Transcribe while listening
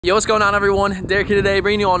Yo, what's going on, everyone? Derek here today,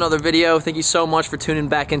 bringing you all another video. Thank you so much for tuning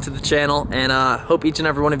back into the channel, and hope each and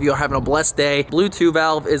every one of you are having a blessed day.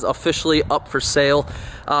 Blue2Valve is officially up for sale.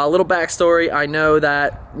 A little backstory, I know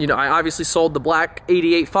that, I obviously sold the black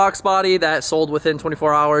 88 Fox body that sold within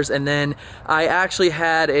 24 hours, and then I actually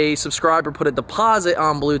had a subscriber put a deposit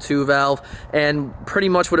on Blue2Valve, and pretty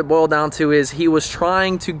much what it boiled down to is he was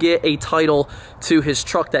trying to get a title to his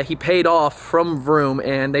truck that he paid off from Vroom,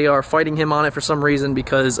 and they are fighting him on it for some reason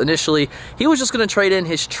because initially he was just going to trade in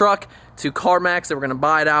his truck to CarMax. They were going to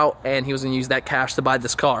buy it out, and he was going to use that cash to buy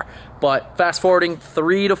this car. But fast forwarding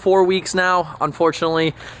 3 to 4 weeks now,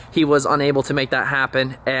 unfortunately, he was unable to make that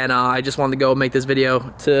happen, and I just wanted to go make this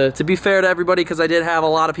video to be fair to everybody, because I did have a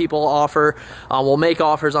lot of people offer, will make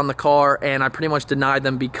offers on the car, and I pretty much denied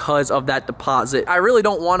them because of that deposit. I really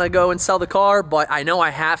don't want to go and sell the car, but I know I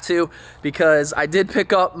have to, because I did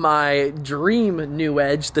pick up my dream new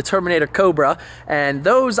Edge, the Terminator Cobra, and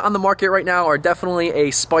those on the market right now are definitely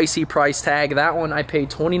a spicy price tag. That one I paid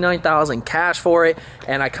 $29,000 cash for it,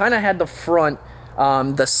 and I kind of had to front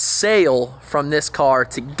the sale from this car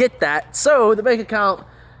to get that, so the bank account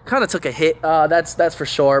kind of took a hit, that's for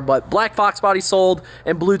sure. But Black Fox body sold,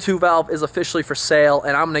 and Blue2Valve is officially for sale,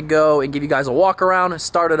 and I'm gonna go and give you guys a walk around,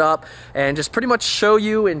 start it up, and just pretty much show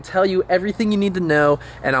you and tell you everything you need to know.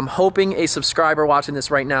 And I'm hoping a subscriber watching this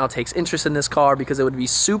right now takes interest in this car, because it would be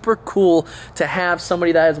super cool to have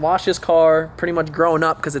somebody that has watched this car pretty much growing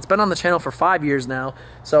up, because it's been on the channel for 5 years now.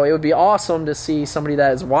 So it would be awesome to see somebody that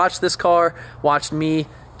has watched this car, watched me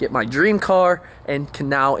get my dream car, and can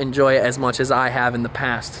now enjoy it as much as I have in the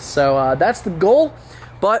past. So that's the goal.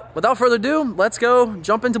 But without further ado, let's go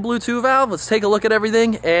jump into Blue2Valve. Let's take a look at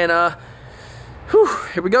everything, and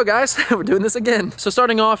here we go, guys. We're doing this again. So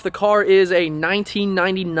starting off, the car is a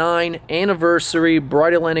 1999 anniversary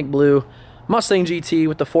bright Atlantic blue Mustang GT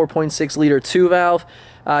with the 4.6 liter 2-valve.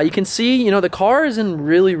 You can see, the car is in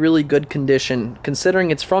really, really good condition,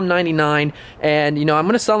 considering it's from 99, and, I'm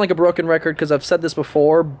going to sound like a broken record because I've said this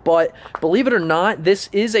before, but believe it or not, this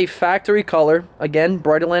is a factory color. Again,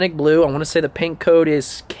 bright Atlantic blue. I want to say the paint code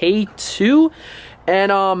is K2,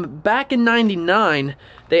 and back in 99,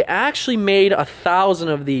 they actually made 1,000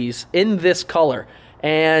 of these in this color.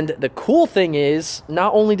 And the cool thing is,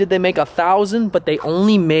 not only did they make 1,000, but they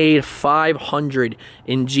only made 500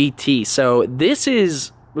 in GT. So this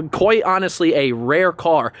is quite honestly a rare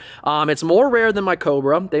car. It's more rare than my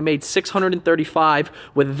Cobra. They made 635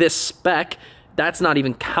 with this spec. That's not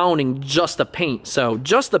even counting just the paint. So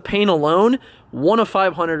just the paint alone, 1 of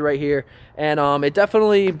 500 right here. And it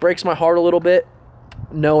definitely breaks my heart a little bit,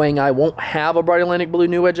 knowing I won't have a bright Atlantic blue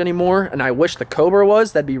new Edge anymore, and I wish the Cobra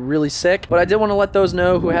was. That'd be really sick. But I did want to let those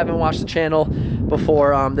know who haven't watched the channel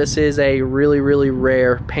before, this is a really, really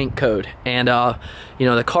rare paint code, and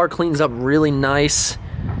the car cleans up really nice,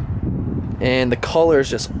 and the color is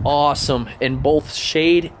just awesome in both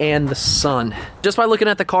shade and the sun. Just by looking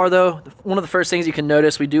at the car though, one of the first things you can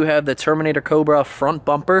notice, we do have the Terminator Cobra front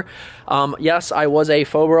bumper. Yes, I was a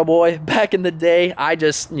Fobra boy back in the day. I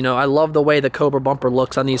just, I love the way the Cobra bumper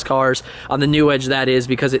looks on these cars, on the new Edge that is,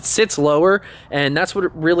 because it sits lower, and that's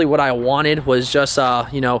really what I wanted, was just,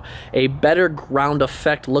 a better ground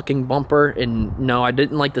effect looking bumper. And no, I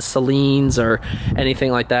didn't like the Salines or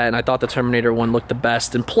anything like that, and I thought the Terminator one looked the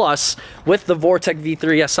best. And plus, with the Vortech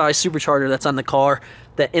V3 SI supercharger that's on the car,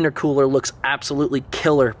 that intercooler looks absolutely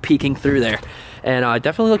killer peeking through there, and it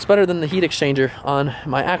definitely looks better than the heat exchanger on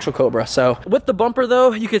my actual Cobra. So with the bumper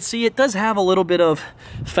though, you can see it does have a little bit of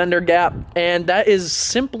fender gap, and that is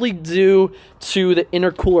simply due to the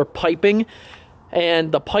intercooler piping.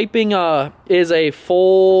 And the piping is a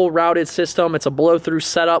full routed system. It's a blow-through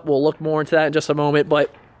setup. We'll look more into that in just a moment,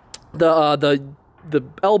 but the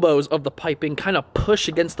elbows of the piping kind of push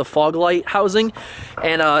against the fog light housing,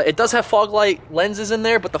 and it does have fog light lenses in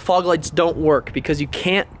there, but the fog lights don't work because you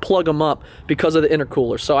can't plug them up because of the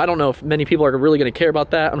intercooler. So I don't know if many people are really going to care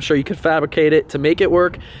about that. I'm sure you could fabricate it to make it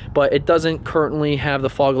work, but it doesn't currently have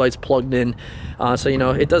the fog lights plugged in. So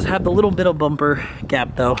it does have the little bit of bumper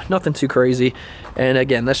gap though, nothing too crazy, and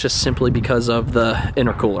again, that's just simply because of the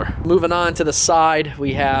intercooler. Moving on to the side,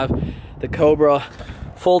 we have the Cobra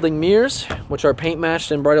folding mirrors, which are paint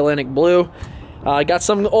matched in bright Atlantic blue. I got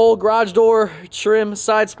some old garage door trim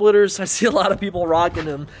side splitters. I see a lot of people rocking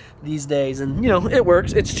them these days, and it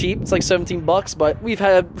works. It's cheap. It's like 17 bucks, but we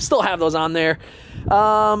still have those on there.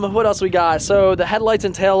 What else we got? So the headlights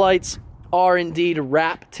and taillights are indeed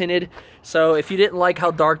wrap tinted. So if you didn't like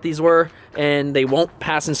how dark these were, and they won't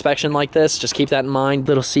pass inspection like this, just keep that in mind.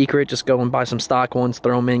 Little secret, just go and buy some stock ones,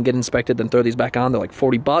 throw them in, get inspected, then throw these back on. They're like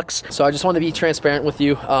 40 bucks. So I just want to be transparent with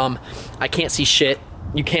you. I can't see shit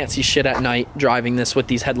you can't see shit at night driving this with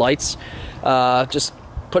these headlights. Just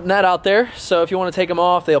putting that out there. So if you want to take them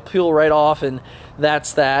off, they'll peel right off, and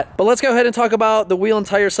that's that. But let's go ahead and talk about the wheel and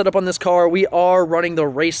tire setup on this car. We are running the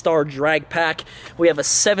Raystar drag pack. We have a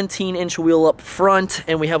 17-inch wheel up front,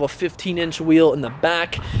 and we have a 15-inch wheel in the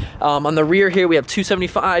back. On the rear here, we have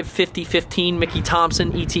 275, 50, 15 Mickey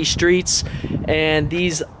Thompson ET Streets, and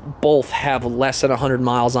these both have less than 100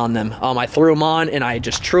 miles on them. I threw them on, and I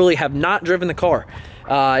just truly have not driven the car.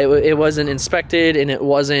 It wasn't inspected, and it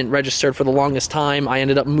wasn't registered for the longest time. I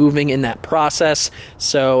ended up moving in that process,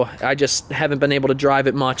 so I just haven't been able to drive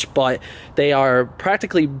it much, but they are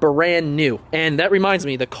practically brand new. And that reminds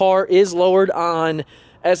me, the car is lowered on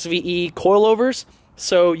SVE coilovers,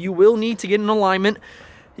 so you will need to get an alignment.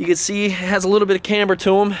 You can see it has a little bit of camber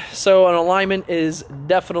to them, so an alignment is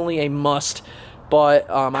definitely a must. But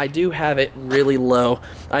I do have it really low.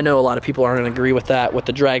 I know a lot of people aren't going to agree with that with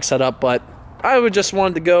the drag setup, but I would just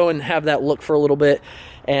wanted to go and have that look for a little bit.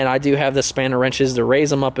 And I do have the spanner wrenches to raise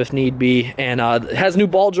them up if need be. And it has new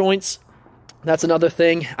ball joints. That's another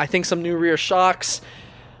thing. I think some new rear shocks.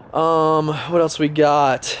 What else we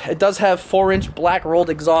got? It does have 4-inch black rolled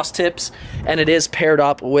exhaust tips, and it is paired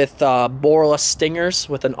up with Borla Stingers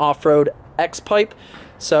with an off-road X pipe.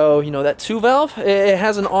 So, you know, that 2-valve, it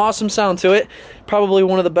has an awesome sound to it. Probably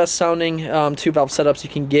one of the best sounding 2-valve setups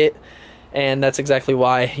you can get. And that's exactly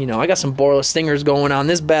why, you know, I got some Borla Stingers going on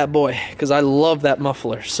this bad boy, because I love that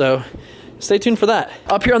muffler. So stay tuned for that.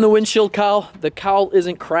 Up here on the windshield cowl, the cowl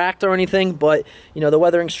isn't cracked or anything, but, you know, the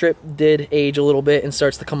weathering strip did age a little bit and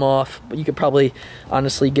starts to come off. But you could probably,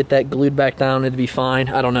 honestly, get that glued back down. It'd be fine.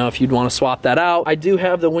 I don't know if you'd want to swap that out. I do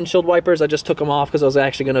have the windshield wipers. I just took them off because I was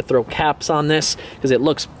actually going to throw caps on this because it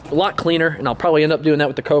looks a lot cleaner, and I'll probably end up doing that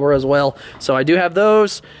with the Cobra as well. So I do have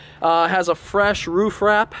those. Has a fresh roof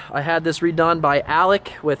wrap. I had this redone by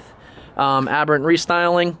Alec with Aberrant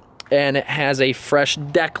Restyling, and it has a fresh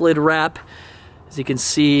deck lid wrap. As you can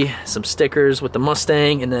see, some stickers with the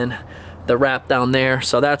Mustang, and then the wrap down there.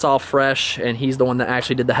 So that's all fresh, and he's the one that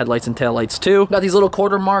actually did the headlights and taillights too. Got these little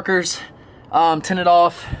quarter markers tinted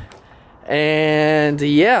off, and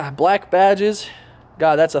yeah, black badges.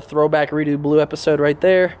 God, that's a throwback Redo Blue episode right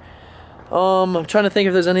there. I'm trying to think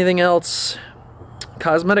if there's anything else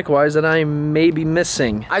cosmetic wise that I may be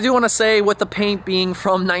missing. I do want to say, with the paint being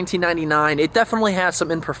from 1999, it definitely has some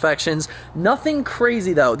imperfections. Nothing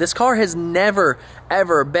crazy though. This car has never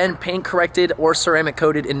ever been paint corrected or ceramic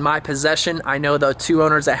coated in my possession. I know the two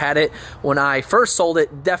owners that had it when I first sold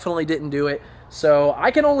it definitely didn't do it. So I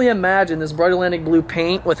can only imagine this bright Atlantic blue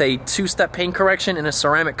paint with a two-step paint correction and a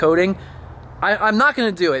ceramic coating. I'm not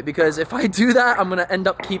going to do it, because if I do that, I'm going to end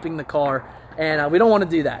up keeping the car. And we don't want to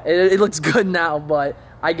do that. It looks good now, but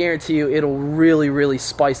I guarantee you it'll really, really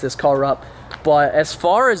spice this car up. But as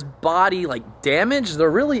far as body damage,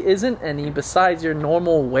 there really isn't any besides your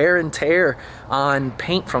normal wear and tear on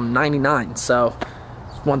paint from '99. So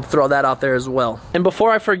just wanted to throw that out there as well. And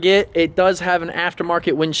before I forget, it does have an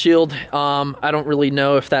aftermarket windshield. I don't really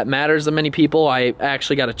know if that matters to many people. I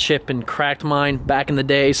actually got a chip and cracked mine back in the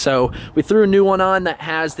day, so we threw a new one on that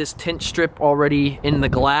has this tint strip already in the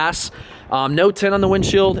glass. No tint on the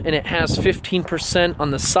windshield, and it has 15%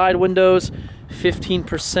 on the side windows,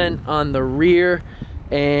 15% on the rear,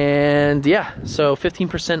 and yeah, so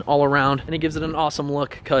 15% all around, and it gives it an awesome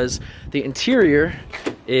look because the interior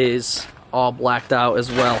is all blacked out as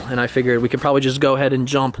well. And I figured we could probably just go ahead and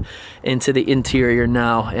jump into the interior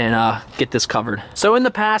now and get this covered. So in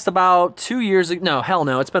the past, about 2 years ago, no, hell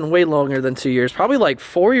no, it's been way longer than 2 years, probably like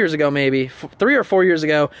 4 years ago, maybe 3 or 4 years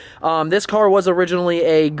ago. This car was originally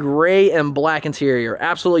a gray and black interior.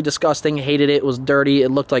 Absolutely disgusting, hated it. It was dirty, it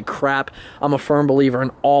looked like crap. I'm a firm believer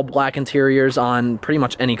in all black interiors on pretty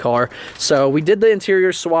much any car. So we did the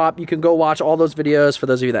interior swap. You can go watch all those videos for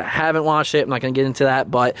those of you that haven't watched it. I'm not gonna get into that,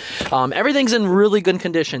 but everything's in really good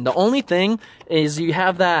condition. The only thing is you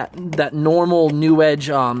have that normal new edge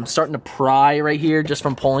starting to pry right here just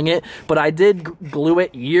from pulling it, but I did glue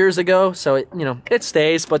it years ago, so it, you know, it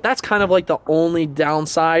stays, but that's kind of like the only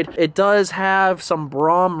downside. It does have some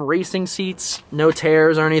Brom racing seats, no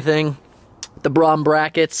tears or anything. The Brom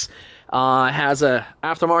brackets has a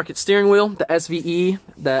aftermarket steering wheel, the SVE,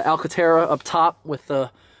 the Alcantara up top with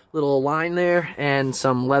the little line there, and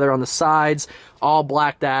some leather on the sides. All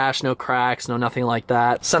black dash, no cracks, no nothing like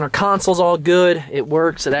that. Center console's all good. It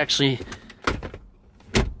works. It actually,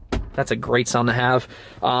 that's a great sound to have.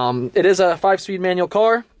 It is a 5-speed manual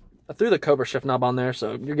car. I threw the Cobra shift knob on there,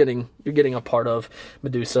 so you're getting a part of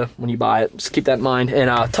Medusa when you buy it. Just keep that in mind. And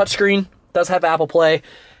touchscreen does have Apple Play.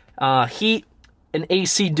 Heat and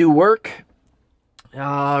AC do work.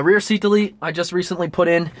 Rear seat delete I just recently put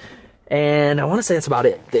in, And I want to say that's about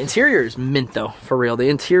it. The interior is mint though, for real. The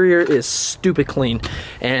interior is stupid clean,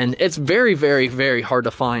 and it's very, very, very hard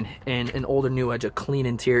to find in an older New Edge a clean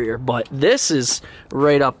interior, but this is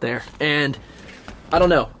right up there. And I don't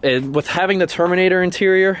know, with having the Terminator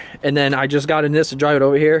interior, and then I just got in this to drive it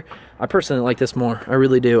over here, I personally like this more. I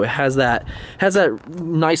really do. It has that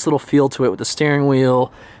nice little feel to it with the steering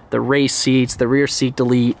wheel, the race seats, the rear seat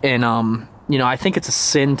delete, and you know, I think it's a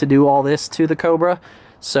sin to do all this to the Cobra.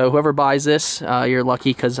 So whoever buys this, you're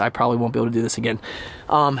lucky, because I probably won't be able to do this again.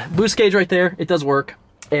 Boost gauge right there, it does work.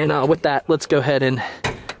 And with that, let's go ahead and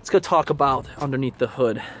let's go talk about underneath the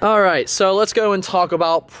hood. All right, so let's go and talk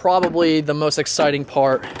about probably the most exciting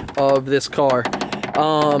part of this car.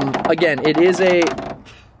 Again, it is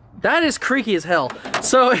that is creaky as hell.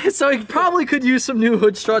 So it probably could use some new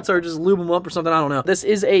hood struts or just lube them up or something, I don't know. This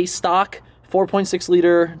is a stock 4.6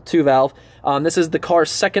 liter 2-valve. This is the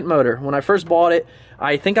car's second motor. When I first bought it,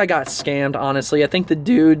 I think I got scammed, honestly. I think the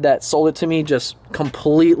dude that sold it to me just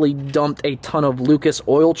completely dumped a ton of Lucas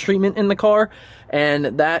oil treatment in the car, and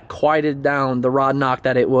that quieted down the rod knock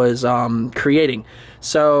that it was creating.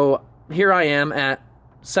 So here I am at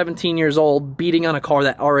 17 years old, beating on a car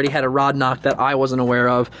that already had a rod knock that I wasn't aware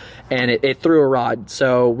of, and it threw a rod.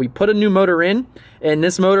 So we put a new motor in, and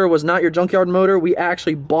this motor was not your junkyard motor. We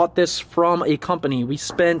actually bought this from a company. We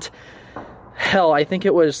spent, hell, I think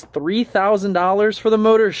it was $3,000 for the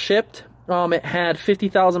motor shipped. It had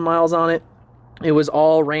 50,000 miles on it. It was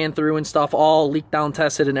all ran through and stuff, all leak down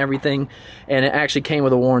tested and everything, and it actually came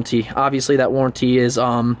with a warranty. Obviously that warranty is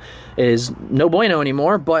no bueno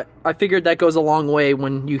anymore, but I figured that goes a long way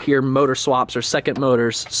when you hear motor swaps or second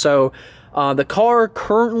motors. So the car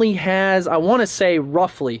currently has, I want to say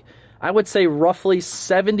roughly, I would say roughly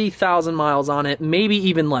 70,000 miles on it, maybe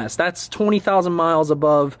even less. That's 20,000 miles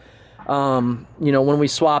above you know, when we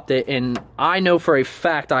swapped it, and I know for a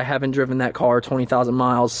fact I haven't driven that car 20,000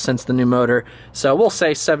 miles since the new motor, so we'll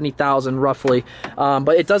say 70,000 roughly.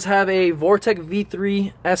 But it does have a Vortech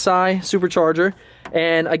V3 SI supercharger,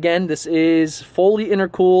 and again, this is fully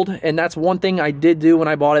intercooled, and that's one thing I did do when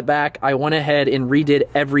I bought it back. I went ahead and redid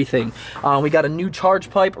everything. We got a new charge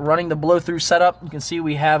pipe running the blow-through setup. You can see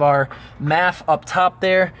we have our MAF up top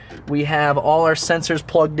there. We have all our sensors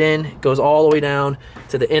plugged in. It goes all the way down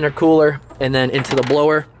to the intercooler and then into the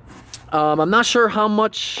blower. I'm not sure how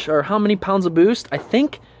much or how many pounds of boost. I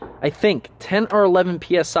think 10 or 11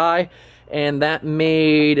 PSI, and that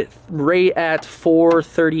made right at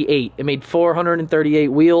 438. It made 438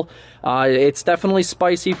 wheel. It's definitely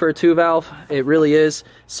spicy for a 2-valve. It really is.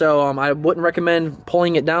 So I wouldn't recommend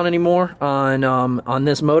pulling it down anymore on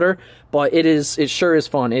this motor, but it sure is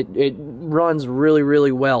fun. It runs really,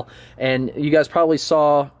 really well. And you guys probably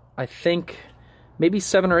saw, I think, maybe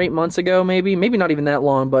 7 or 8 months ago, maybe not even that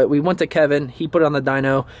long, but we went to Kevin, he put it on the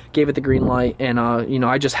dyno, gave it the green light, and you know,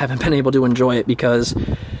 I just haven't been able to enjoy it because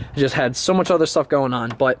I just had so much other stuff going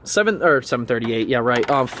on. But 738, yeah, right,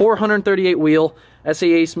 438 wheel,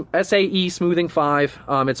 SAE smoothing 5.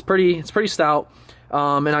 It's pretty stout.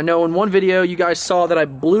 And I know in one video you guys saw that I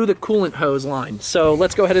blew the coolant hose line, so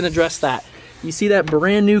let's go ahead and address that. You see that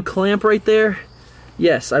brand new clamp right there?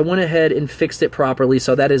 Yes, I went ahead and fixed it properly,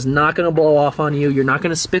 so that is not going to blow off on you. You're not going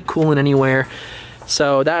to spit coolant anywhere.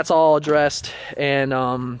 So that's all addressed, and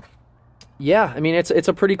yeah, I mean, it's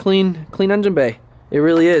a pretty clean engine bay. It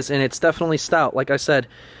really is, and it's definitely stout, like I said.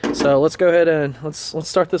 So let's go ahead and let's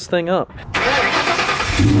start this thing up.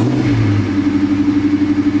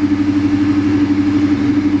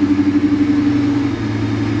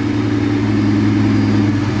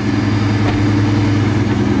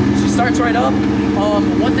 Starts right up.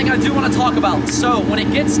 One thing I do want to talk about, so when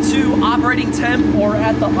it gets to operating temp or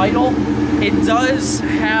at the idle, it does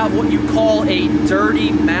have what you call a dirty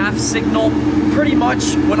MAF signal. Pretty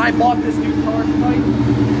much when I bought this new charge pipe,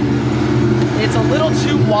 it's a little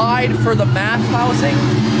too wide for the MAF housing. You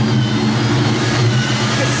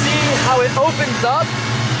can see how it opens up,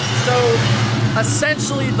 so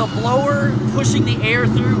essentially the blower pushing the air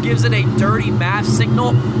through gives it a dirty MAF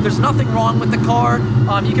signal. There's nothing wrong with the car.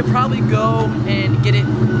 You could probably go and get it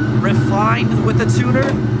refined with a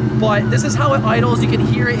tuner, but this is how it idles. You can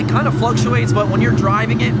hear it, it kind of fluctuates, but when you're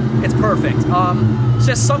driving it, it's perfect. It's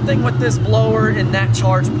just something with this blower and that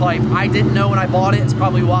charge pipe I didn't know when I bought it. It's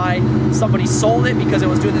probably why somebody sold it, because it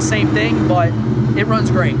was doing the same thing, but it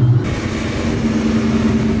runs great.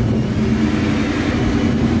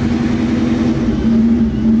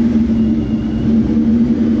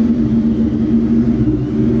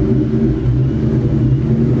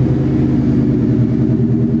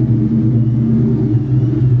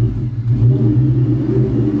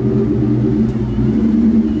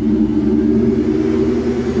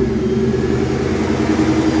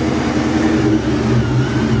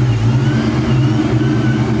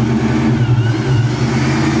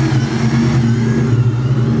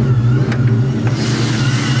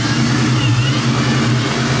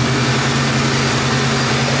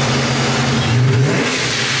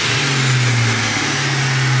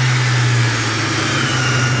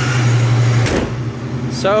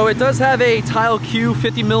 So it does have a Tile Q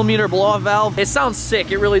 50mm blow-off valve. It sounds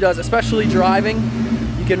sick, it really does, especially driving.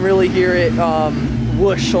 You can really hear it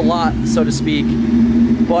whoosh a lot, so to speak.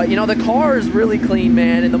 But you know, the car is really clean,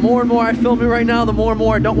 man, and the more and more I film it right now, the more and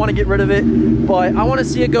more I don't want to get rid of it. But I want to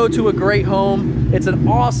see it go to a great home. It's an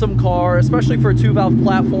awesome car, especially for a 2-valve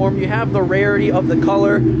platform. You have the rarity of the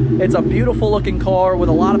color. It's a beautiful looking car with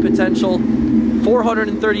a lot of potential.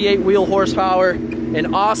 438 wheel horsepower,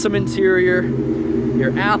 an awesome interior,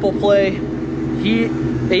 your Apple Play, heat,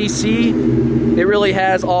 AC. It really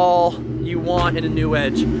has all you want in a new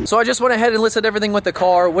Edge. So I just went ahead and listed everything with the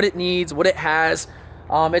car, what it needs, what it has.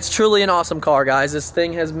 It's truly an awesome car, guys. This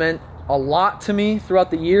thing has meant a lot to me throughout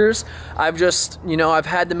the years. I've just, you know, I've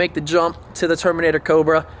had to make the jump to the Terminator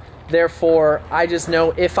Cobra. Therefore, I just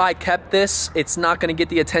know if I kept this, it's not going to get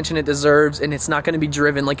the attention it deserves, and it's not going to be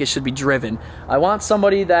driven like it should be driven. I want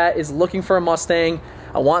somebody that is looking for a Mustang.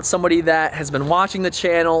 I want somebody that has been watching the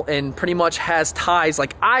channel and pretty much has ties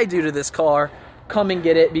like I do to this car. Come and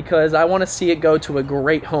get it, because I want to see it go to a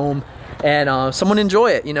great home and someone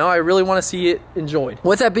enjoy it. You know, I really want to see it enjoyed.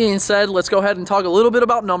 With that being said, let's go ahead and talk a little bit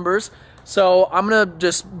about numbers. So I'm gonna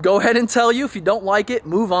just go ahead and tell you, if you don't like it,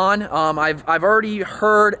 move on. I've already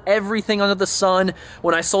heard everything under the sun.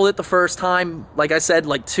 When I sold it the first time, like I said,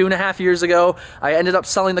 like 2.5 years ago, I ended up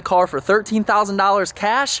selling the car for $13,000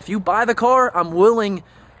 cash. If you buy the car, I'm willing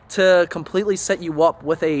to completely set you up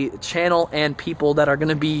with a channel and people that are going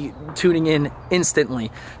to be tuning in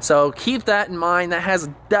instantly. So keep that in mind. That has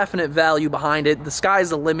definite value behind it. The sky's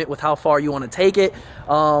the limit with how far you want to take it.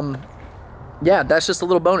 Yeah, that's just a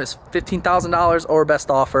little bonus. $15,000 or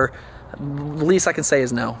best offer. The least I can say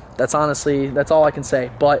is no. That's honestly, that's all I can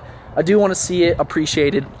say. But I do want to see it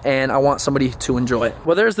appreciated, and I want somebody to enjoy it.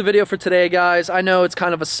 Well, there's the video for today, guys. I know it's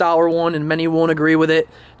kind of a sour one, and many won't agree with it.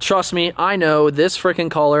 Trust me, I know this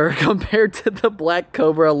freaking color compared to the black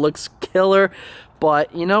Cobra looks killer.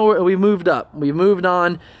 But, you know, we moved up. We moved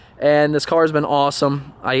on, and this car has been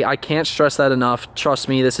awesome. I can't stress that enough. Trust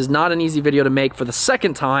me, this is not an easy video to make for the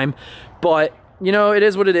second time, but you know, it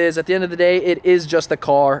is what it is. At the end of the day, it is just a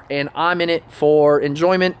car, and I'm in it for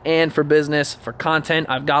enjoyment and for business, for content.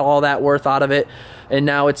 I've got all that worth out of it, and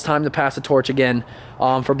now it's time to pass the torch again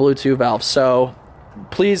for Blue2Valve. So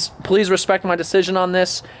please respect my decision on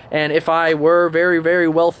this, and if I were very, very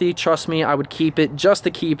wealthy, trust me, I would keep it just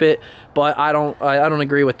to keep it. But I don't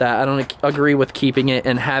agree with that. I don't agree with keeping it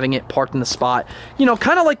and having it parked in the spot. You know,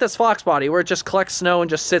 kind of like this Fox body where it just collects snow and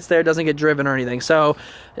just sits there, doesn't get driven or anything. So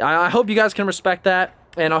I hope you guys can respect that,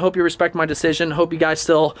 and I hope you respect my decision. Hope you guys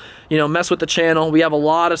still, you know, mess with the channel. We have a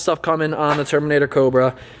lot of stuff coming on the Terminator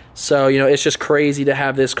Cobra. So, you know, it's just crazy to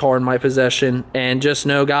have this car in my possession. And just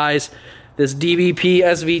know, guys, this DVP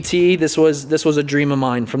SVT, this was a dream of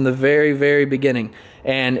mine from the very, very beginning.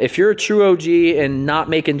 And if you're a true OG and not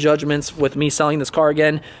making judgments with me selling this car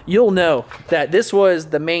again, you'll know that this was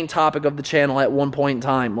the main topic of the channel at one point in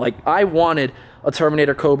time. Like, I wanted a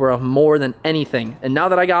Terminator Cobra more than anything. And now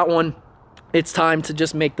that I got one, it's time to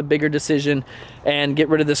just make the bigger decision and get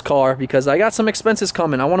rid of this car, because I got some expenses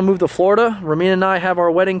coming. I want to move to Florida. Ramina and I have our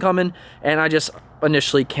wedding coming, and I just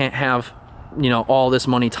initially can't have, you know, all this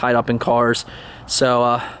money tied up in cars.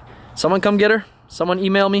 So someone come get her. Someone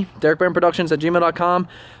email me,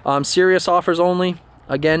 DerekBaranProductions@gmail.com. Serious offers only.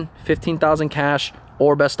 Again, $15,000 cash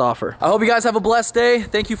or best offer. I hope you guys have a blessed day.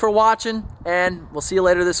 Thank you for watching, and we'll see you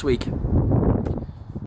later this week.